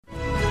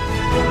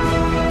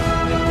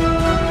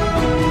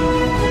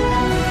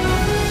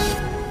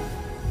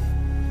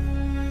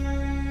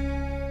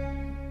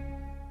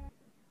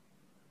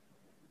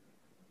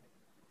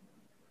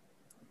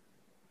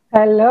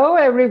Hello,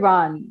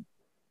 everyone,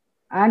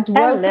 and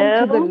welcome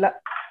to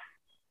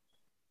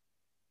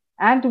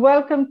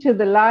Hello.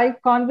 the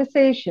live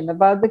conversation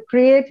about the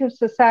Creative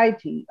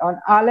Society on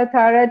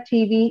Alatara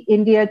TV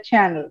India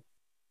channel.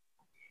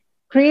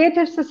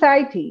 Creative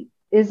Society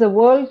is a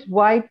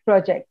worldwide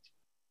project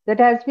that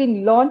has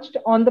been launched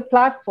on the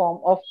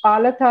platform of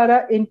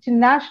Alatara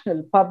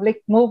International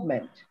Public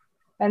Movement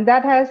and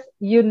that has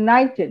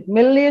united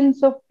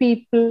millions of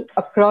people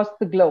across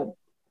the globe.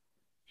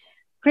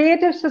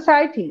 Creative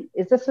Society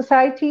is a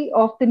society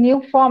of the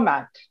new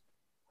format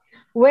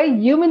where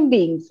human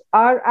beings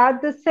are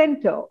at the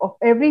center of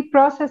every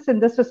process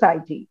in the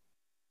society,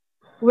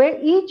 where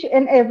each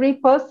and every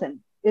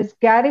person is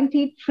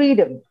guaranteed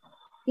freedom,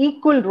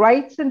 equal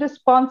rights and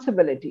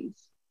responsibilities,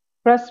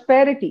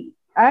 prosperity,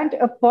 and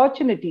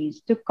opportunities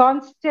to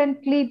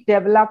constantly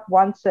develop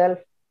oneself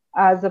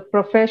as a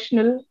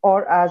professional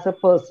or as a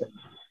person.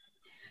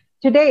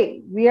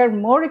 Today, we are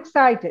more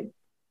excited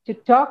to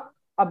talk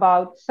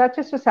about such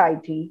a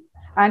society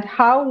and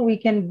how we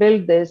can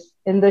build this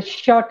in the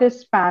shortest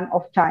span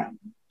of time.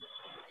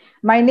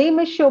 My name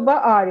is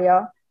Shobha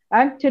Arya,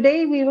 and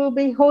today we will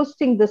be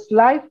hosting this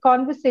live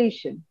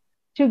conversation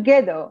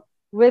together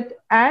with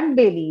Anne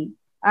Bailey,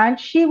 and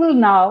she will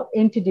now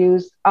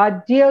introduce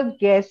our dear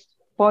guest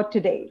for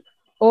today.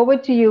 Over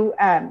to you,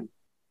 Anne.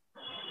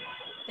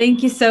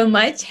 Thank you so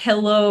much.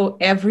 Hello,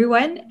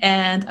 everyone.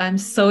 And I'm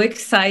so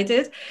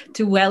excited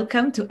to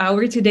welcome to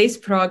our today's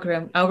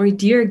program our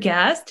dear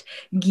guest,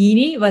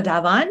 Gini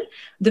Vadavan,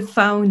 the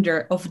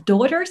founder of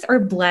Daughters Are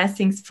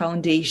Blessings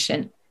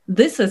Foundation.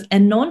 This is a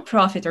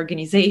non-profit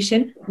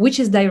organization which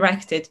is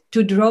directed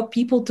to draw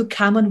people to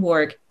come and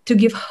work, to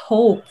give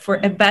hope for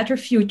a better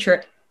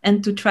future,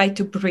 and to try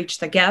to bridge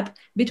the gap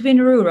between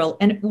rural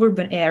and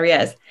urban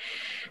areas.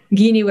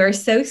 Guinea, we're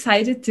so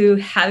excited to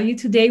have you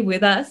today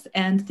with us.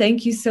 And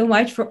thank you so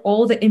much for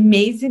all the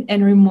amazing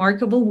and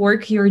remarkable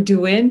work you're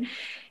doing.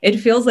 It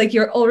feels like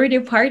you're already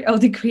a part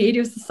of the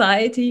Creative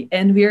Society.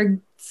 And we're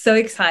so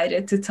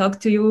excited to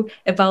talk to you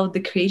about the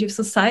Creative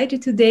Society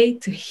today,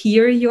 to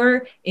hear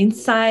your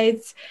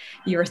insights,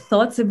 your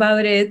thoughts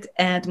about it.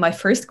 And my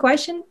first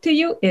question to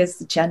you is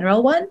the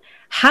general one.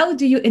 How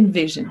do you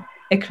envision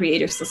a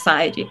creative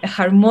society, a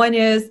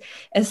harmonious,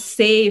 a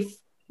safe,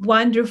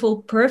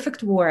 wonderful,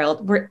 perfect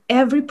world where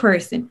every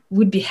person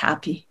would be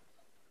happy?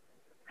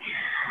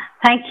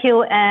 Thank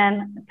you,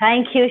 and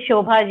thank you,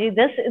 Shobhaji.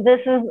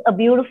 This is a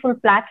beautiful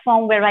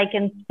platform where I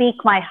can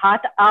speak my heart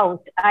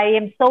out. I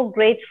am so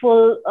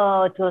grateful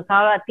to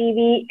Tara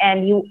TV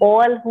and you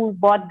all who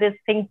brought this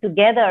thing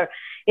together.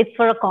 It's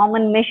for a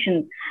common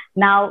mission.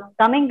 Now,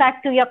 coming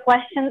back to your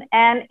question,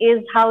 and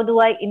is how do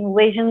I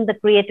envision the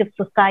creative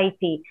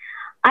society?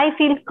 I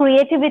feel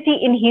creativity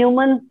in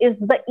humans is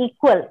the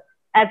equal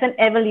as an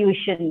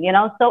evolution,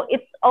 so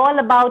it's all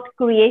about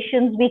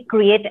creations we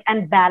create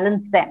and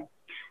balance them.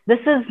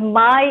 This is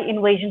my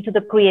invasion to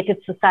the creative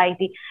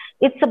society.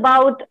 It's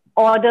about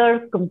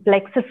order,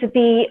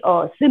 complexity,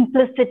 or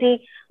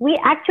simplicity. We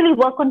actually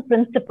work on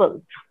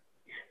principles.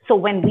 So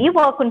when we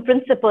work on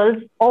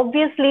principles,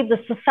 obviously the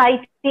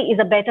society is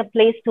a better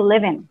place to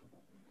live in.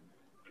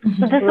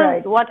 So this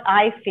is what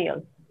I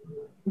feel.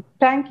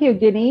 Thank you,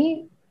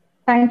 Ginny.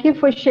 Thank you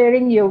for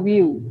sharing your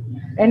view.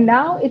 And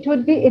now it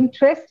would be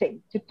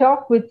interesting to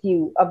talk with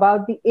you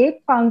about the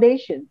 8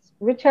 foundations,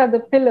 which are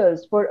the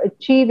pillars for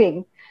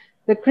achieving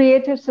the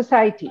creative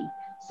society.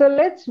 So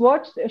let's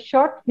watch a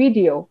short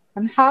video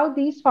on how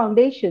these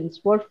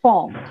foundations were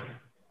formed.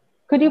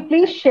 Could you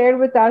please share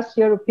with us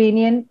your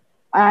opinion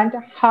and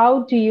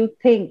how do you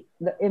think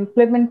the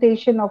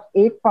implementation of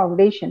 8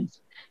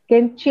 foundations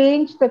can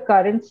change the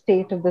current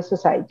state of the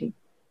society?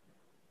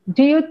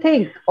 Do you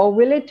think, or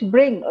will it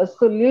bring a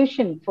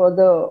solution for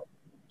the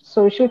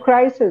social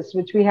crisis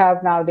which we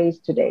have nowadays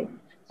today?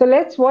 So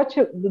let's watch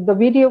the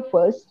video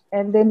first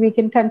and then we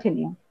can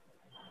continue.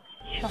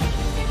 Sure.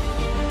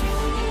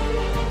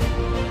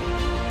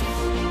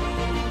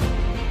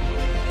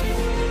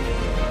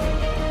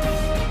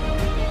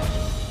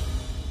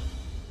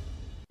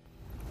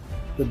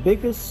 The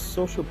biggest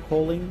social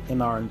polling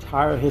in our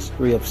entire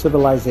history of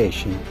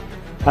civilization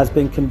has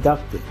been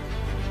conducted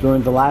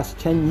during the last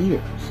 10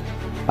 years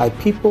by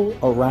people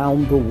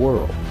around the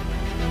world.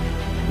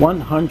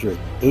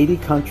 180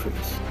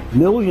 countries,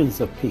 millions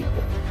of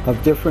people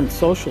of different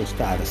social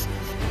statuses,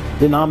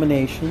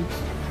 denominations,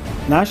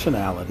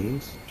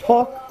 nationalities,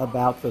 talk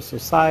about the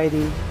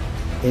society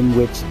in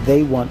which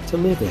they want to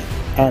live in.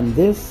 And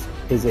this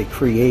is a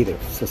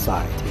creative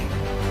society.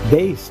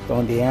 Based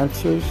on the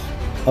answers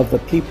of the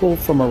people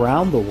from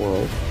around the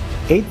world,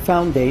 8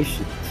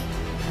 foundations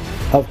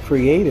of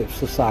creative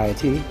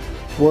society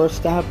were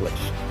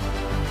established.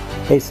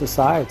 A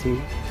society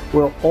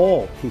where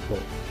all people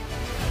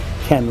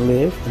can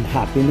live in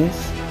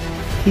happiness,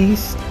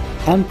 peace,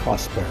 and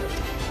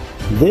prosperity.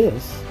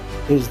 This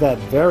is that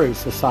very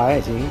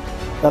society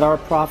that our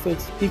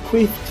prophets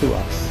bequeathed to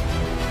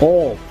us.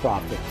 All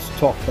prophets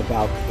talked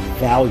about the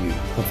value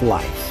of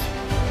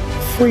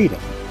life,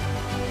 freedom,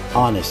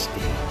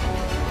 honesty,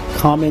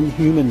 common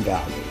human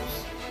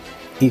values,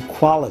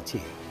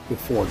 equality,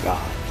 before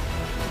God,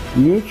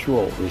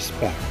 mutual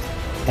respect,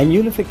 and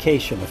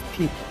unification of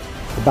people,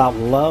 about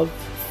love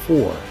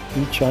for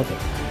each other.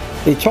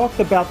 They talked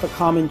about the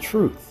common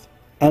truth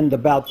and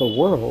about the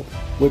world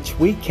which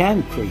we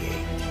can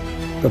create.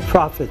 The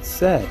prophet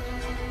said,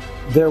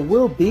 there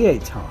will be a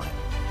time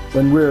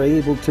when we're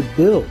able to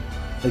build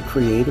a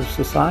creative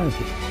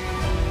society.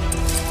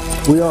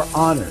 We are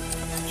honored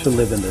to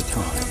live in the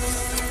time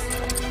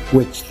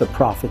which the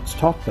prophets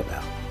talked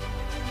about,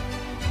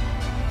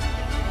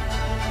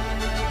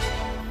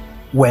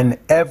 when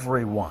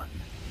everyone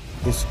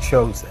is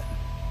chosen.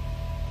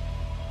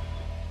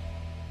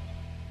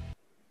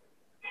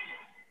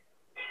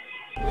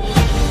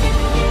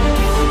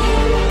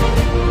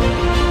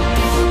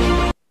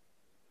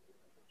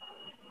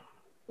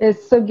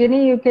 Yes, so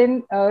Guinea, you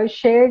can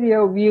share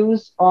your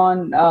views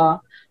on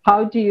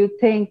how do you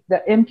think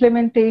the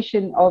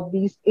implementation of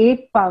these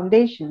 8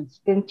 foundations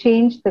can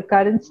change the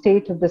current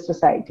state of the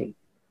society?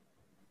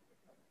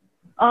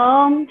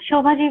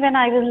 Shobhaji, when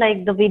I was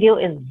like, the video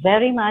is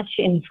very much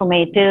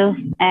informative,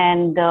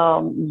 and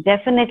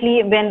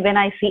definitely when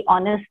I see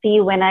honesty,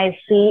 when I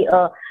see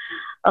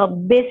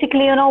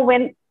basically, you know,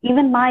 when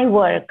even my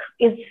work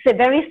is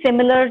very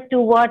similar to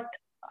what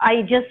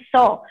I just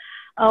saw.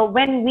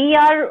 When we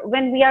are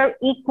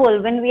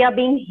equal, when we are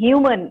being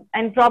human,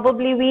 and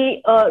probably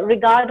we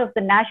regard of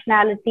the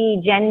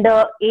nationality,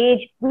 gender,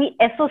 age, we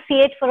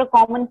associate for a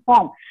common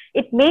form.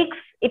 It makes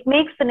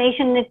the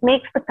nation, it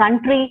makes the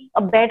country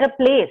a better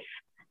place.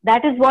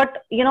 That is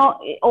what, you know,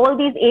 all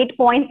these 8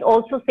 points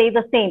also say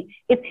the same.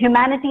 It's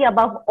humanity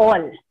above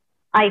all,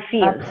 I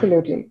feel.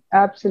 Absolutely,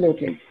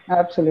 absolutely,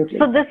 absolutely.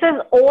 So this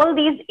is, all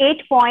these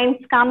 8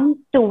 points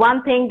come to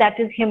one thing, that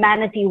is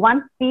humanity.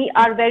 Once we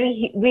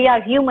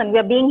are human, we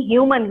are being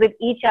human with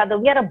each other.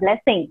 We are a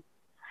blessing.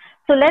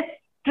 So let's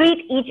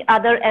treat each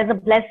other as a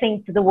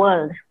blessing to the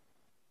world.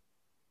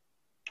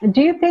 Do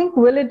you think,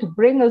 will it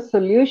bring a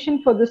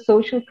solution for the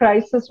social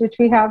crisis which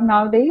we have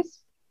nowadays,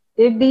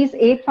 if these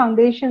 8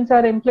 foundations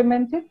are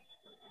implemented?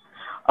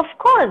 Of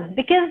course,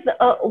 because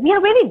we are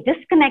very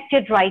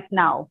disconnected right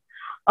now.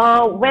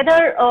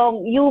 Whether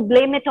you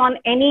blame it on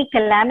any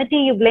calamity,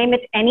 you blame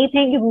it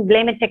anything, you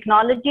blame it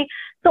technology.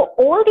 So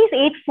all these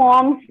 8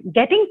 forms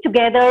getting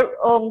together,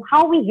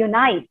 how we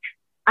unite.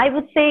 I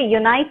would say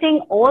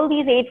uniting all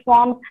these 8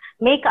 forms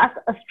make us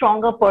a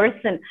stronger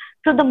person.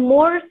 So the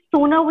more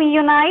sooner we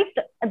unite,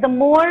 the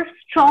more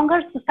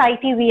stronger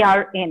society we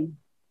are in.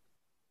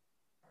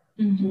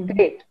 Mm-hmm.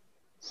 Great.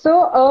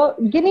 So,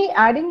 Guinea,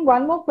 adding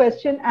one more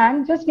question,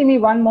 and just give me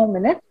 1 more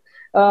minute.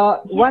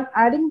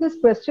 Adding this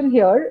question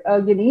here,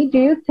 Guinea, do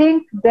you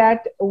think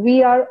that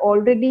we are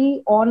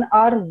already on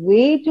our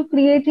way to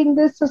creating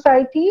this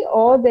society,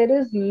 or there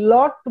is a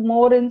lot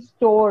more in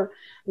store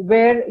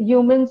where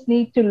humans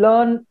need to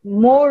learn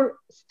more,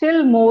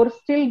 still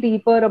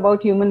deeper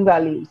about human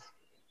values?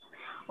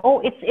 Oh,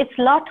 it's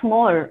a lot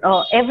more.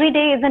 Every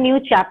day is a new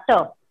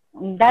chapter.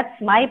 That's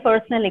my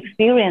personal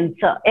experience.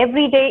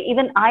 Every day,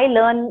 even I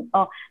learn,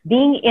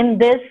 being in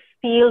this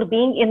field,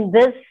 being in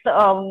this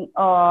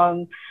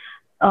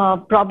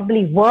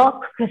probably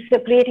work,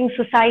 creating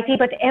society,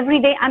 but every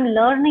day I'm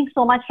learning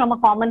so much from a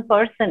common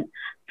person.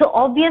 So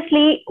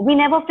obviously we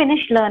never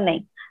finish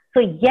learning. So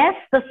yes,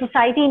 the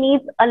society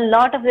needs a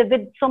lot of,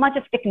 with so much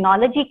of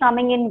technology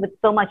coming in, with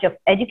so much of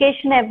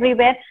education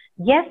everywhere.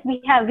 Yes,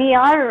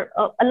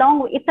 it's a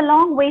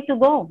long way to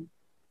go.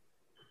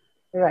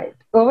 Right.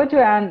 Over to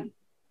Anne.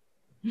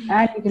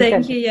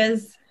 Thank you.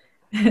 Yes.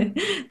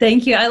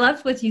 Thank you. I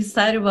love what you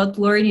said about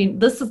learning.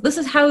 This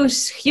is how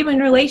human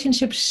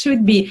relationships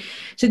should be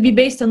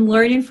based on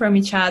learning from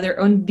each other,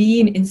 on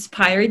being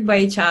inspired by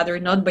each other,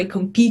 not by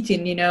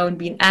competing, you know, and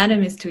being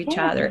enemies to each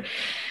other.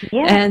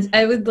 Yeah. And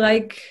I would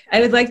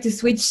like to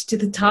switch to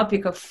the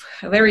topic of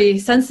a very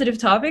sensitive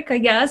topic, I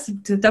guess,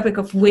 to the topic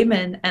of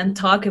women, and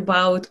talk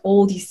about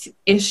all these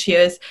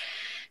issues.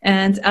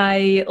 And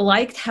I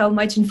liked how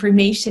much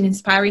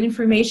inspiring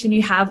information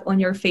you have on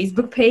your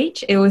Facebook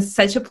page. It was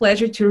such a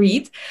pleasure to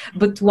read.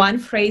 But one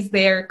phrase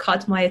there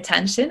caught my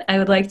attention. I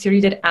would like to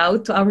read it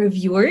out to our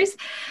viewers.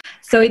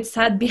 So it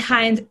said,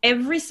 behind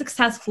every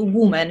successful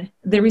woman,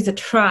 there is a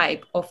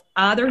tribe of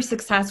other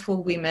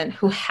successful women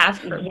who have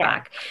her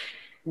back.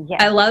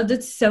 Yeah. I loved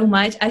it so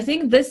much. I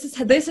think this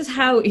is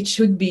how it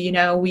should be. You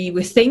know, we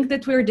think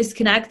that we're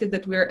disconnected,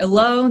 that we're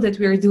alone, that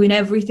we're doing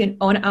everything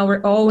on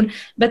our own,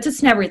 but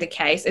it's never the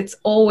case. It's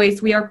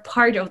always, we are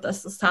part of the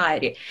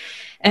society.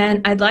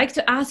 And I'd like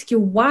to ask you,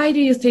 why do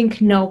you think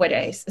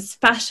nowadays,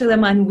 especially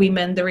among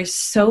women, there is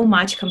so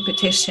much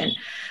competition?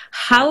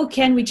 How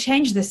can we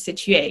change this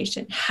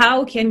situation?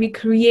 How can we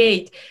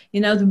create,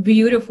 you know, the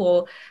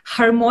beautiful,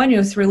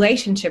 harmonious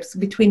relationships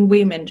between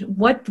women?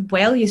 What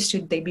values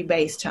should they be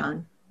based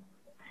on?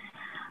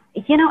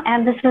 You know,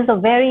 and this is a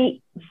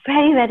very,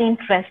 very, very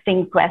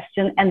interesting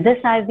question. And this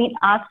I've been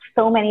asked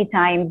so many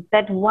times,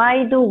 that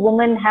why do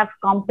women have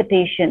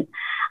competition?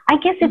 I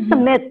guess it's a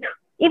myth.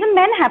 Even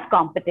men have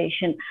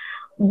competition.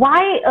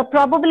 Why?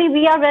 Probably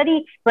we are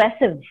very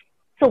expressive.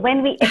 So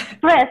when we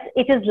express,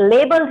 it is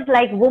labeled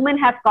like women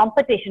have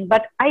competition,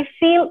 but I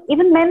feel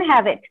even men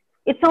have it.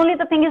 It's only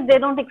the thing is they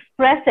don't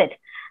express it.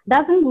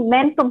 Doesn't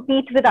men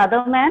compete with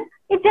other men?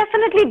 It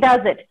definitely does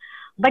it.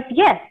 But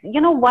yes,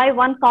 you know why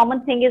one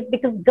common thing is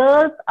because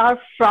girls are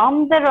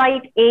from the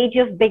right age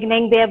of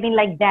beginning. They have been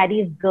like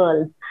daddy's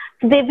girls.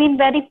 So they've been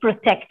very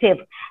protective.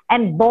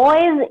 And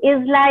boys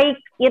is like,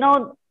 you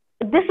know,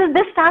 this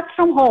starts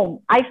from home.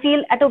 I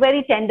feel at a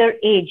very tender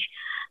age.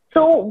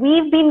 So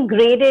we've been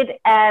graded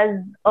as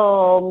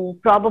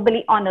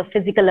probably on a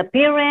physical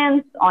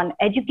appearance, on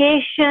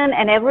education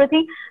and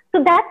everything.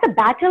 So that's a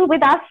battle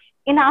with us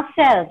in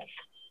ourselves.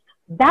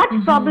 That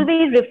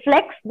probably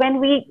reflects when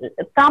we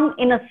come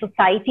in a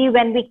society,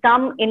 when we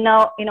come in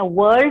a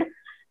world.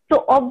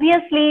 So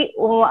obviously,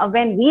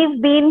 when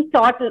we've been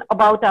taught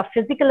about our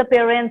physical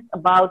appearance,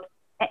 about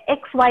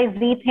X, Y,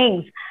 Z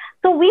things,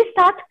 so we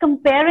start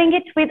comparing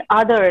it with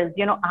others.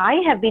 You know,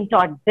 I have been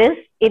taught this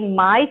in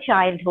my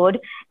childhood,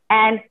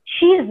 and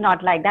she is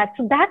not like that.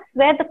 So that's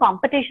where the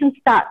competition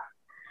starts.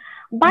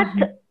 But,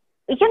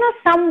 you know,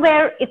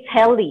 somewhere it's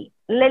healthy.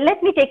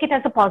 Let me take it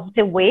as a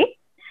positive way.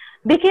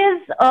 Because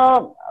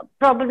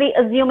probably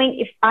assuming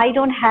if I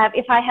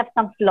have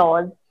some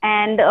flaws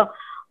and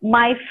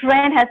my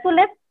friend has, so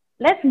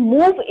let's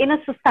move in a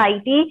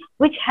society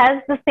which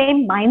has the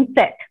same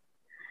mindset.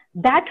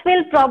 That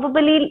will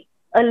probably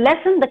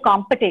lessen the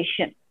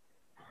competition.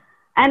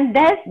 And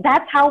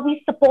that's how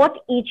we support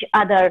each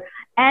other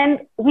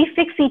and we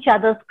fix each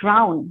other's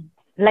ground,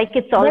 like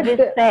it's always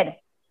said.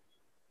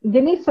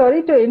 Ginny,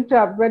 sorry to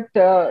interrupt,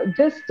 but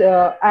just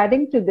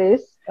adding to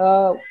this,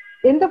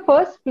 in the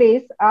first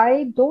place,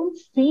 I don't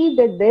see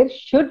that there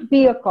should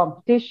be a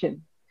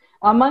competition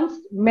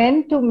amongst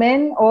men to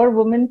men or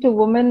women to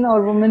women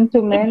or women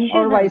to men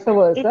or vice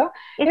versa.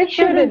 It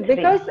shouldn't,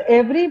 because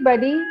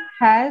everybody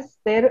has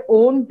their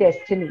own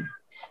destiny.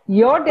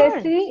 Your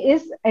destiny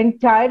is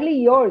entirely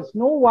yours.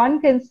 No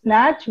one can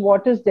snatch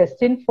what is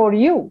destined for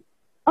you.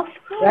 Of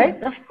course,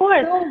 right? Of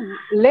course. So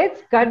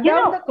let's cut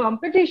down the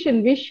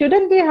competition. We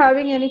shouldn't be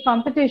having any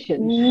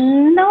competition.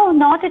 No,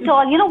 not at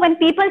all. You know, when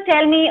people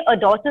tell me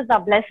Daughters Are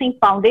Blessing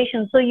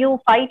Foundation, so you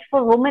fight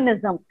for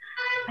womanism.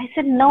 I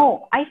said,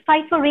 no, I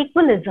fight for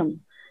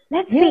equalism.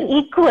 Let's be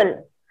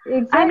equal.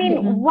 Exactly. I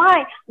mean,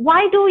 why?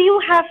 Why do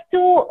you have to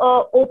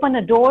open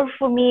a door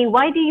for me?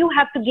 Why do you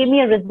have to give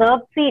me a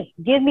reserved seat?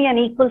 Give me an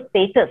equal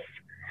status.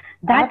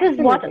 That is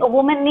what a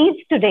woman needs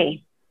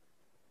today.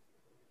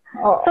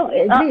 Oh, so,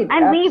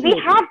 and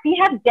we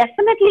have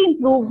definitely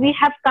improved. We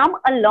have come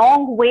a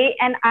long way,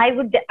 and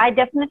I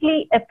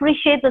definitely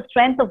appreciate the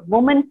strength of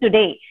women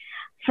today,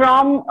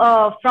 from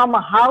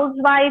a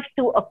housewife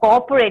to a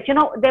corporate. You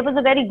know, there was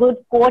a very good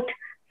quote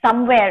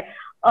somewhere.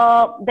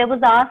 There was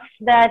asked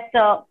that,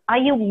 are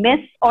you Miss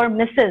or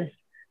Mrs.?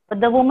 But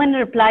the woman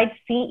replied,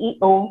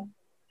 CEO.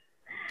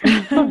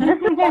 So this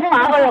is the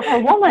power of a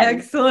woman.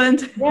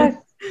 Excellent.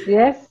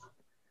 Yes,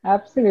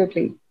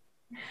 absolutely.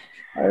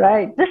 All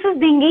right. This is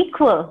being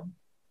equal.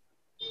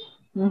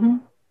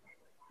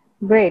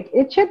 Great.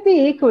 It should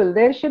be equal.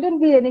 There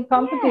shouldn't be any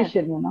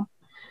competition, you know,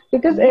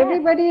 because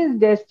everybody is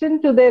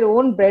destined to their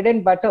own bread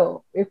and butter.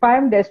 If I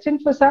am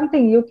destined for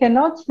something, you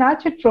cannot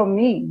snatch it from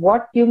me,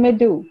 what you may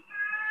do.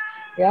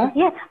 Yeah.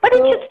 But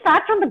it should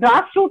start from the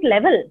grassroots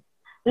level.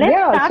 Let's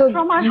start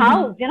from our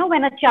house. You know,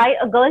 when a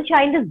girl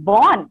child is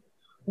born,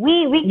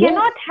 we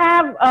cannot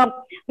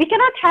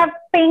have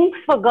pink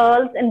for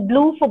girls and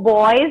blue for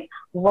boys.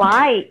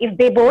 Why? If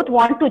they both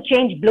want to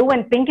change blue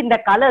and pink in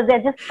their colors,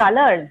 they're just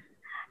colors.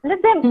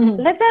 Let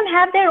them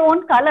have their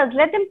own colors.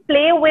 Let them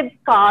play with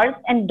cars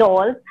and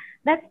dolls.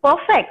 That's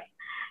perfect.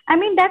 I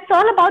mean, that's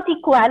all about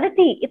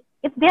equality.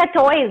 It's their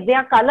toys,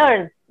 their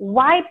colors.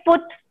 Why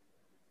put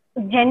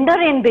gender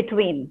in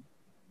between?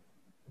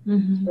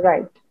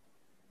 Right.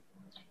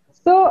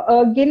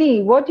 So,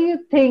 Ginny, what do you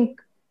think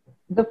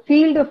the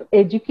field of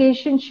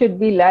education should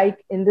be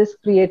like in this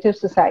creative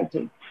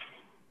society?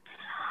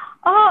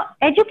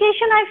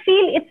 Education, I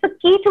feel it's the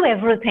key to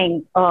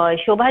everything,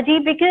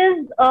 Shobhaji,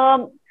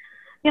 because,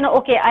 you know,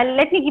 okay,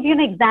 let me give you an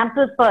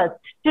example first.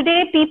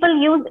 Today, people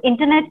use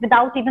internet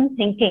without even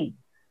thinking.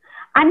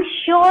 I'm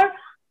sure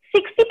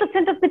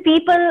 60% of the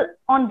people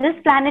on this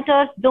planet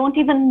Earth don't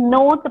even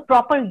know the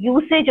proper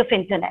usage of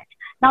internet.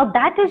 Now,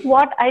 that is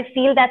what I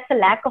feel that's a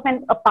lack of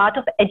a part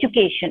of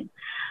education.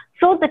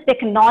 So the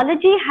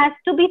technology has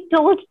to be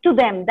told to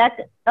them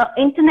that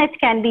internet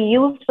can be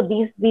used for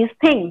these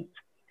things.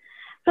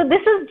 So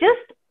this is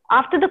just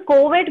after the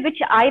COVID, which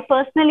I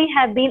personally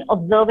have been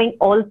observing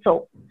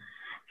also.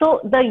 So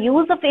the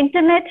use of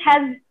internet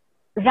has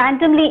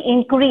randomly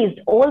increased.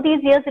 All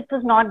these years, it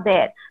was not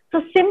there.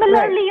 So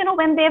similarly, you know,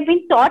 when they've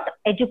been taught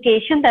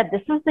education that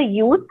this is the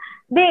use,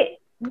 they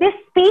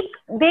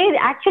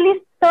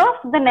actually surf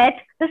the net.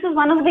 This is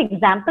one of the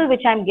examples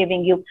which I'm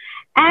giving you.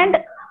 And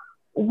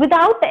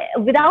without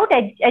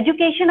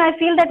education, I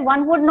feel that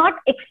one would not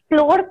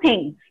explore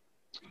things.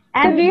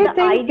 And so do you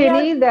think,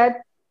 Ginny,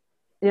 that,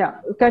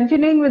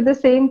 continuing with the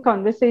same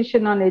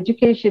conversation on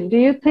education, do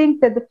you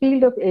think that the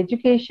field of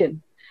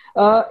education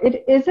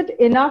Is it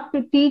enough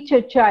to teach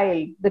a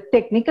child the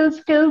technical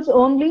skills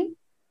only,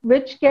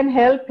 which can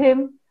help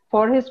him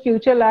for his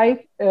future life,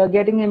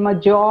 getting him a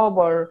job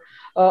or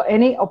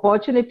any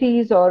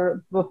opportunities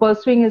or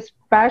pursuing his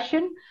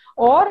passion?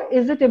 Or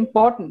is it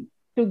important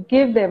to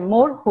give them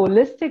more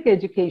holistic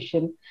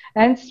education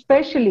and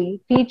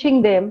especially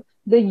teaching them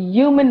the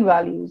human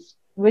values,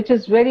 which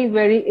is very,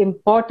 very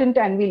important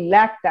and we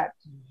lack that?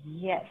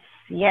 Yes,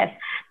 yes.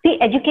 See,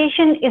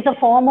 education is a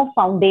form of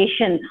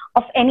foundation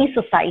of any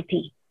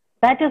society.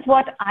 That is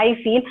what I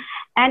feel.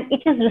 And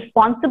it is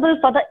responsible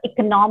for the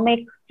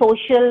economic,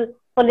 social,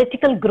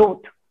 political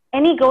growth.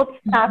 Any growth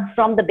starts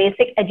from the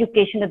basic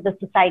education of the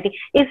society,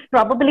 is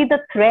probably the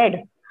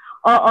thread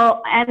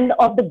and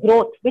of the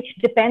growth, which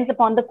depends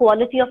upon the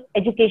quality of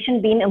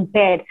education being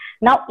impaired.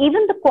 Now,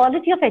 even the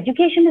quality of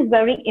education is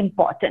very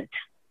important,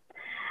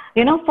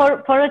 you know,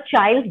 for a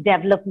child's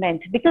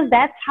development, because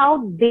that's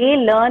how they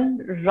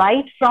learn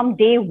right from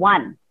day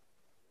one.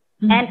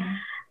 And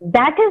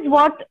that is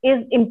what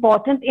is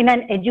important in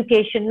an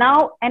education.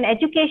 Now, an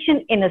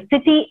education in a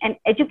city and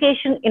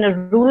education in a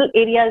rural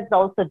area is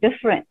also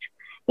different.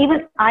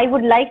 Even I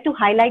would like to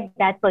highlight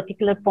that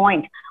particular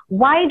point.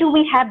 Why do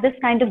we have this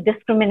kind of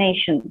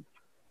discrimination?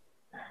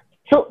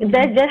 So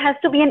there has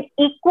to be an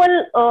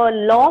equal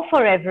law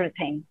for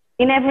everything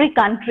in every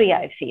country,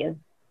 I feel.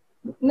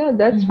 No,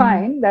 that's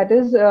fine. That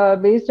is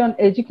based on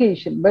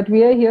education. But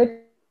we are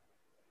here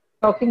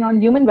talking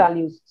on human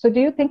values. So do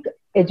you think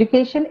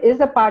education is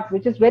a part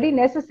which is very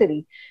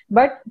necessary,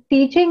 but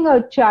teaching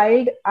a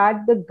child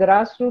at the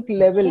grassroots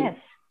level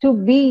to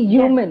be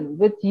human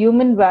with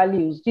human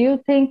values, do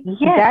you think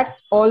that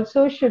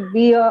also should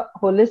be a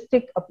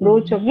holistic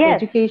approach of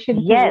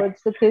education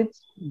towards the kids?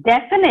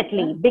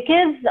 Definitely,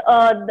 because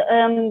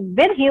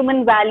with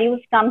human values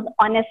comes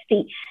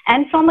honesty.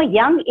 And from a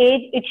young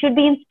age, it should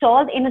be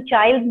installed in a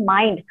child's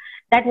mind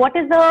that what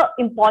is the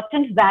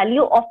important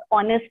value of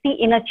honesty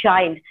in a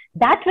child.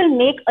 That will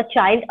make a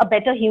child a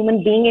better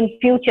human being in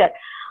future.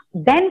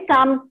 Then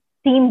comes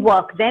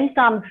teamwork, then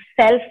comes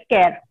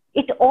self-care.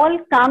 It all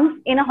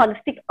comes in a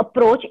holistic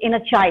approach in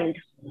a child.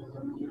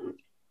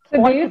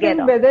 So do you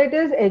think whether it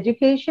is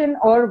education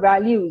or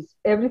values,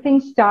 everything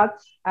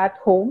starts at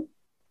home?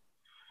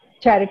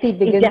 Charity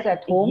begins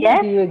at home.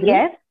 Yes, do you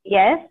agree?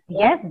 Yes,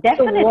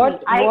 definitely. So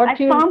I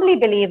firmly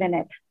believe in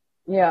it.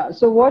 Yeah.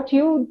 So what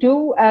you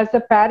do as a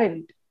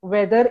parent,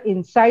 whether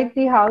inside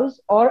the house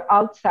or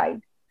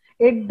outside,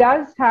 it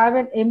does have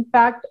an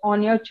impact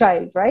on your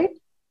child, right?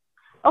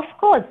 Of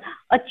course,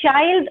 a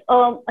child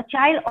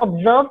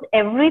observes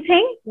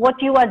everything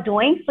what you are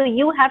doing. So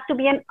you have to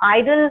be an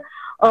idle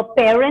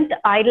parent,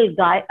 idle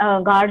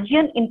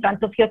guardian in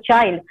front of your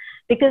child.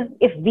 Because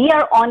if we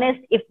are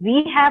honest, if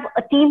we have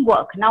a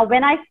teamwork, now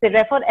when I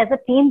refer as a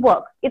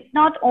teamwork, it's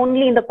not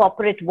only in the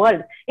corporate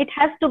world, it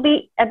has to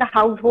be at the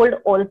household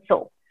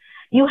also.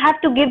 You have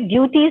to give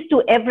duties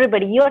to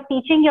everybody. You are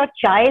teaching your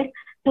child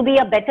to be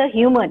a better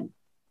human.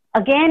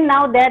 Again,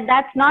 now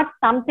that's not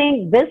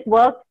something, this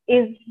work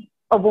is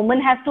a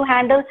woman has to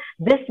handle,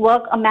 this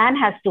work a man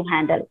has to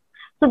handle.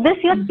 So this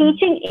you're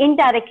teaching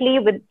indirectly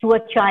to a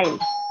child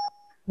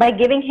by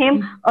giving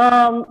him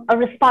a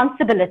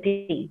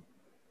responsibility.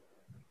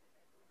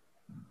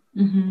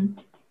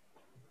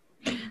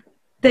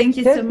 Thank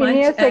you so much. Give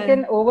me a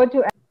second over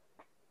to.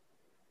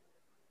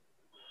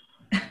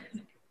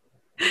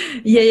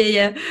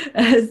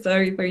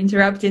 Sorry for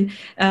interrupting.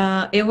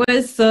 It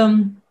was.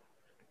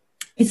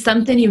 It's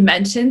something you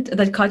mentioned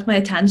that caught my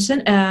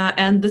attention,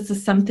 and this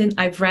is something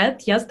I've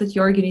read. Yes, that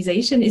your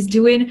organization is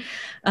doing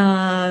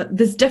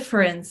this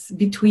difference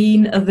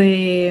between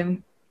the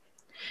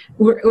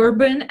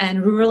urban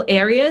and rural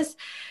areas.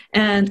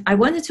 And I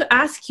wanted to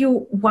ask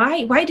you,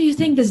 why do you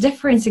think this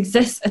difference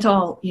exists at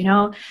all? You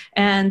know,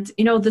 and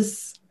you know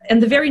this, and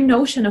the very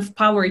notion of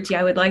poverty,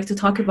 I would like to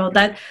talk about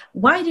that.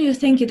 Why do you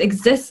think it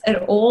exists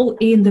at all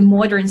in the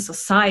modern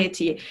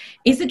society?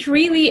 Is it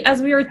really,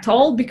 as we are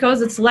told,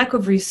 because it's lack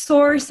of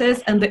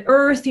resources and the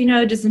earth, you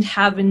know, doesn't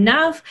have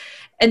enough?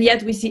 And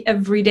yet we see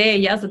every day,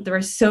 yes, that there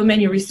are so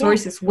many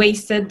resources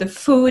wasted, the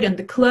food and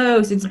the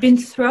clothes, it's been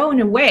thrown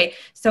away.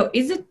 So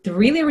is it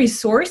really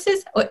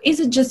resources, or is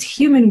it just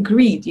human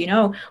greed? You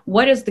know,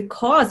 what is the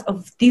cause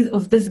of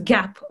this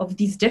gap, of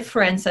these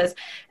differences?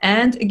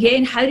 And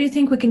again, how do you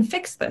think we can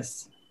fix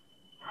this?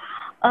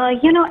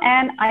 You know,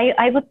 and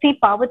I would say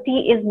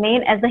poverty is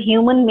made as a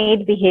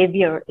human-made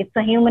behavior. It's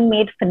a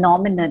human-made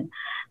phenomenon.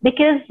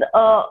 Because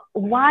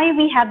why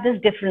we have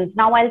this difference?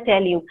 Now I'll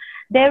tell you.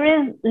 There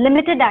is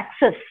limited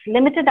access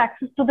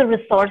to the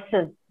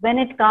resources when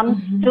it comes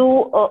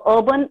to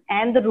urban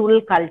and the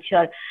rural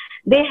culture.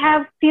 They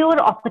have fewer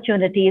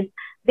opportunities.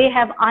 They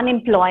have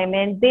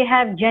unemployment. They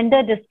have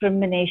gender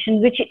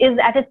discrimination, which is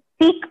at its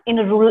peak in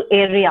a rural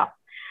area.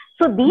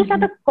 So these are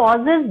the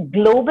causes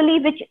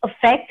globally which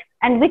affect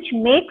and which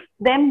makes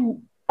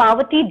them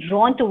poverty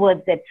drawn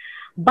towards it.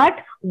 But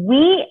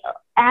we,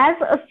 as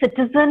a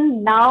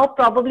citizen now,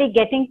 probably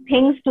getting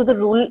things to the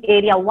rural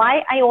area.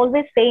 Why I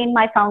always say in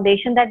my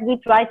foundation that we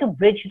try to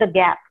bridge the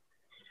gap.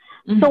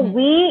 So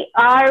we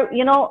are,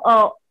 you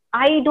know,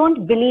 I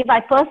don't believe,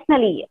 I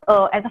personally,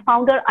 as a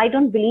founder, I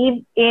don't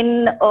believe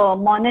in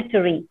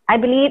monetary. I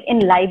believe in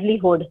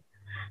livelihood.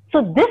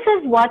 So this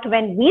is what,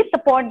 when we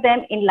support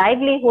them in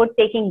livelihood,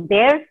 taking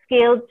their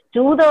skills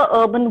to the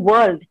urban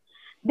world,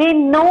 they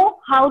know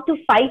how to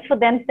fight for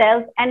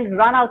themselves and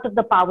run out of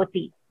the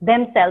poverty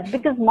themselves,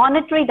 because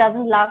monetary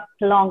doesn't last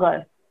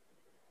longer.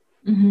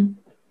 Mm-hmm.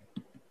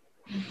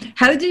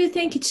 How do you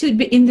think it should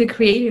be in the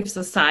creative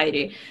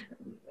society,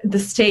 the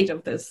state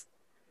of this?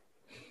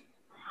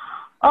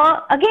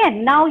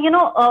 Again, now,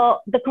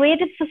 the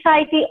creative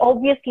society,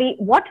 obviously,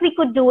 what we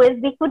could do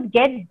is we could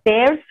get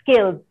their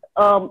skills,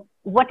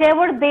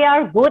 whatever they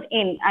are good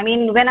in. I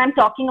mean, when I'm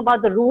talking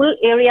about the rural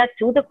area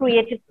to the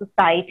creative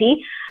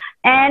society,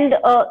 and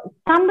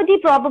somebody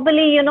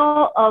probably,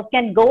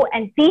 can go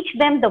and teach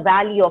them the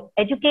value of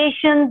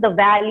education, the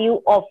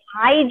value of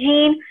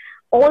hygiene.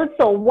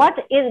 Also,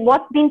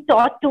 what's been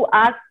taught to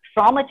us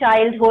from a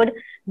childhood,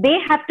 they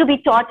have to be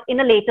taught in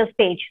a later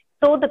stage.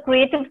 So the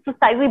creative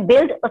society, we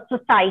build a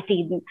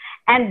society,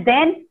 and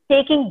then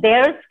taking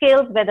their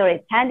skills, whether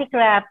it's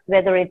handicrafts,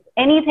 whether it's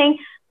anything,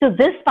 to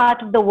this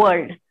part of the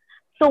world.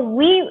 So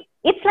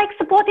it's like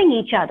supporting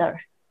each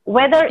other,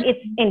 whether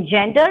it's in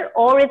gender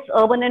or it's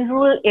urban and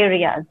rural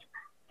areas.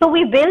 So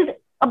we build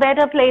a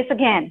better place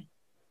again.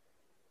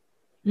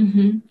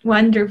 Mm-hmm.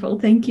 Wonderful.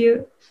 Thank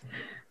you.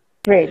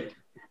 Great.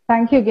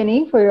 Thank you,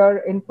 Ginny, for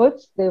your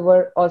inputs. They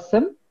were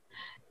awesome.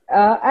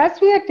 As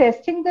we are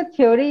testing the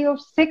theory of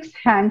 6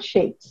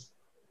 handshakes,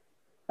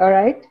 all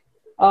right,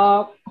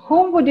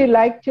 whom would you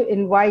like to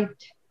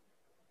invite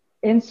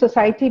in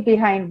Society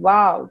Behind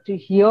Wow to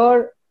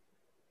hear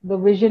the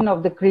vision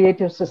of the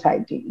creative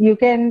society? You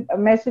can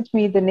message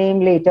me the name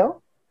later.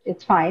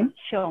 It's fine.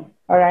 Sure.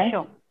 All right.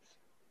 Sure.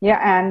 Yeah,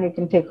 Anne, you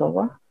can take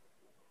over.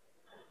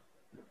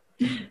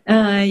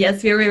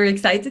 Yes, we're very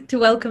excited to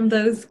welcome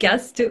those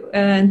guests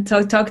and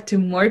talk to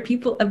more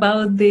people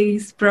about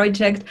this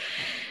project.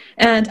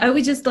 And I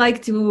would just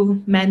like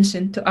to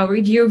mention to our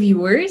dear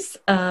viewers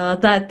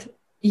that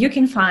you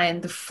can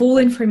find the full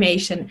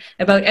information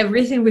about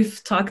everything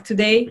we've talked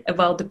today,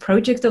 about the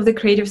project of the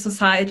Creative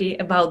Society,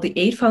 about the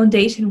 8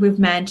 foundation we've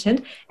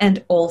mentioned,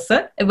 and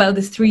also about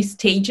the 3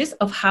 stages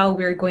of how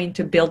we're going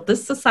to build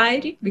this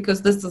society,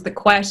 because this is the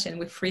question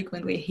we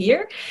frequently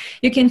hear.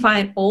 You can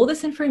find all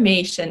this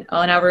information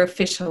on our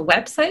official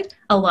website,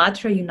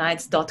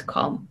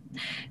 allatraunites.com.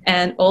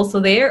 And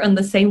also there on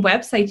the same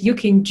website, you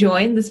can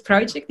join this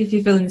project if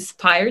you feel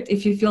inspired,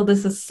 if you feel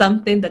this is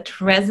something that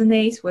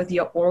resonates with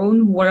your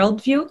own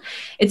worldview.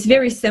 It's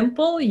very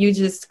simple. You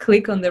just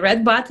click on the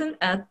red button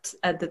at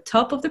the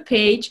top of the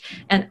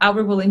page, and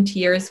our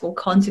volunteers will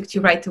contact you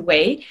right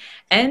away.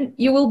 And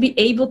you will be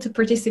able to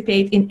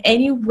participate in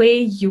any way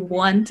you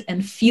want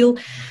and feel,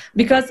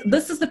 because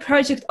this is the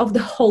project of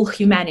the whole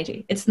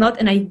humanity. It's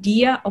not an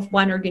idea of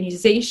one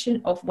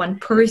organization, of one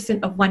person,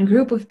 of one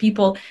group of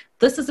people.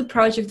 This is a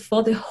project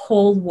for the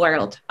whole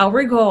world.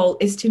 Our goal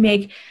is to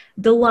make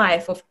the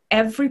life of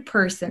every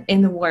person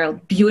in the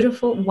world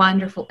beautiful,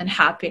 wonderful, and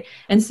happy.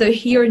 And so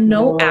here,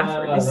 no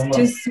effort is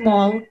too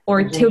small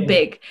or too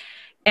big.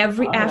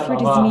 Every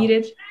effort is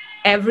needed.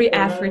 Every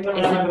effort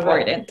is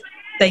important.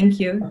 Thank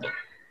you.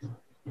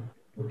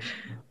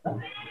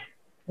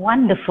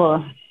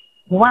 Wonderful.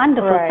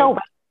 Wonderful. Right. So well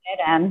said,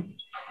 Anne.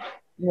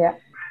 Yeah.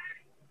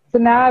 So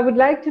now I would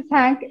like to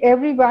thank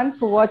everyone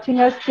for watching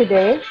us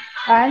today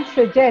and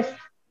suggest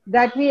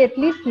that we at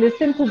least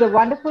listen to the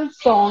wonderful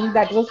song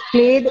that was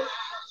played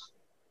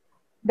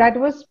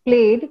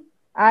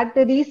at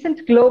the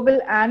recent global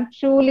and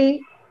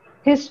truly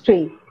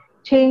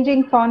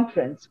history-changing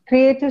conference,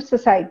 Creative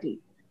Society,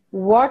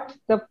 What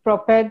the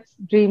Prophets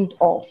Dreamed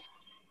of.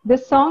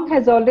 This song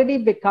has already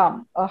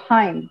become a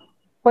hymn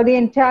for the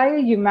entire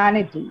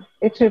humanity.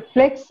 It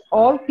reflects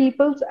all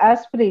people's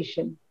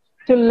aspiration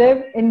to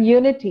live in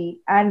unity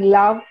and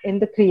love in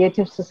the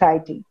creative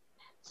society.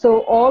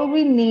 So all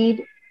we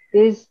need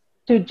is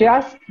to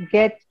just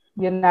get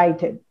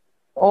united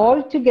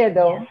all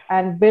together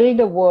and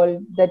build a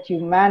world that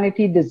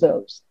humanity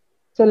deserves.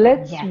 So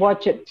let's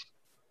watch it.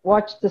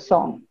 Watch the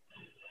song.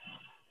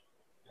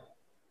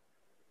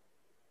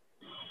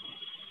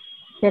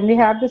 Can we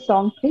have the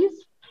song,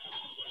 please?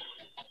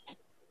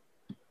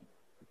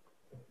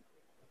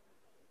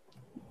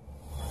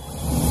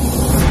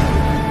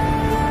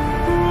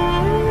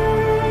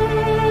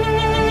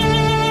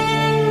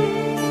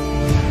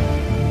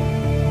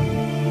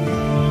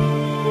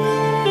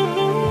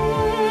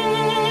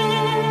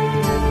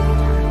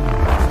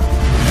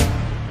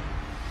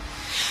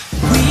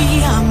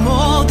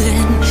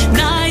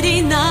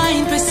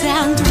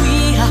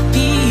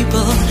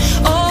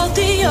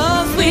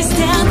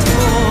 Stand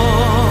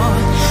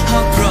for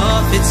our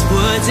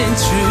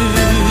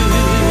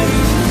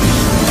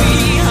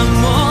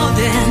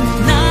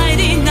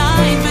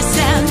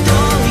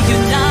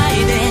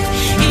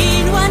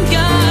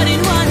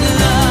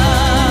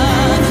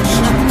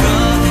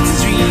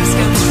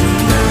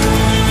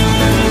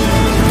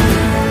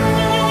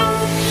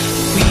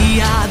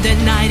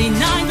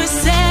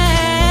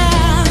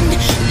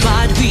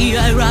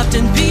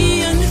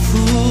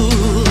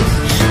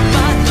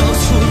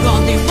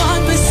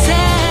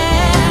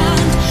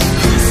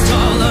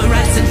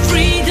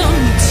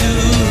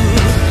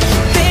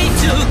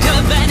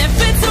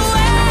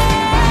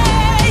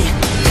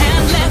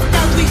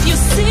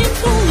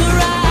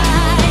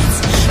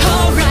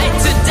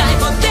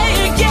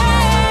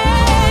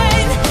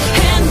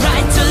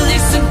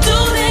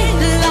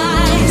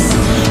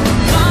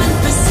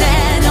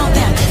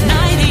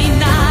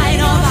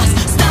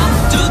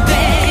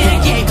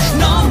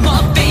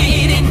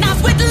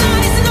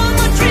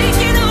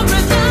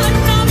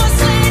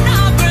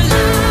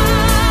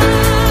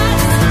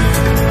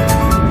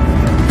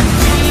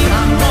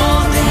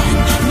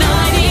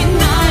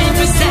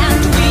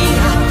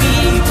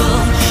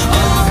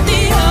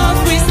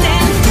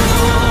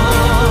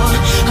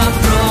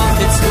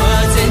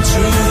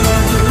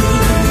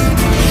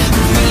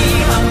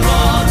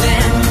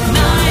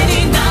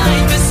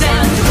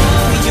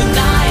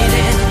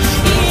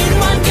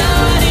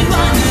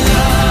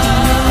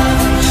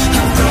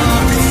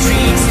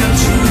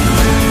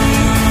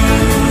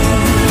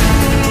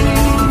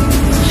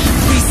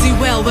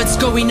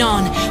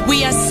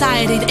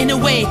decided and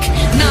awake.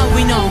 Now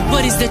we know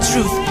what is the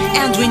truth,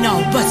 and we know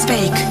what's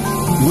fake.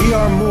 We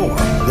are more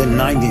than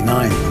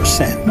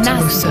 99%.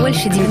 Нас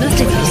больше 99%.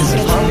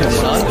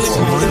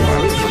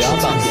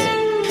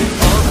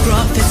 All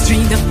prophets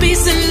dream of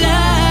peace and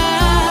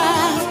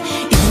love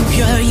in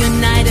pure,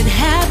 united,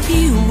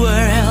 happy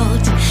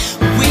world.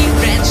 We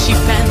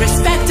friendship and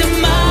respect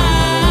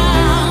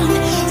among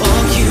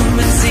all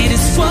humans. It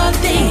is what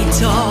they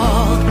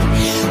told.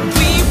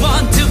 We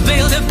want to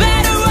build a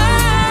better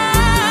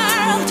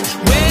world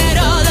where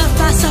all of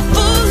us are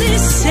fully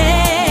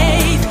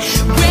safe,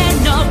 where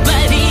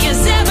nobody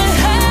has ever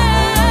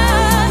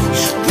heard.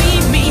 We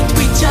meet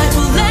with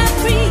joyful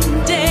every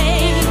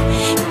day.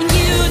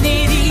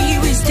 Unity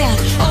we stand,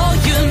 all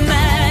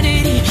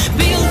humanity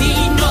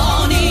building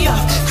on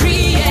your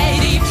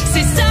creative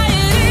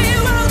society,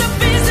 world of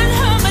peace and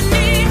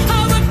harmony.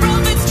 Our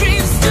prophets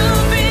dreams to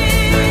be.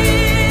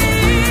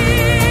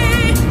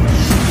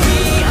 We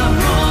are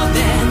more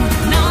than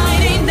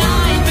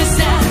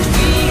 99%.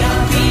 We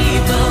are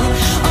people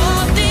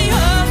of the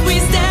earth. We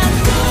stand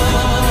for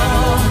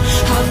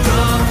our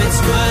prophets'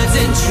 words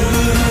and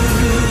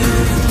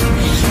truth.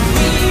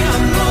 We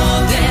are more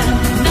than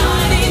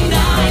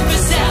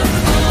 99%.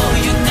 All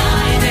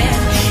united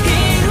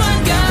in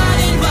one God,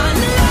 in one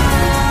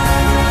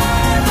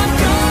love. Our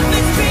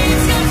prophets'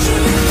 dreams come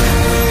true.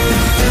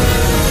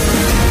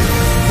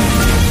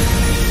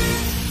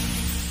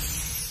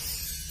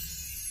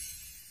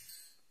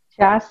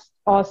 Just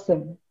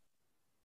awesome.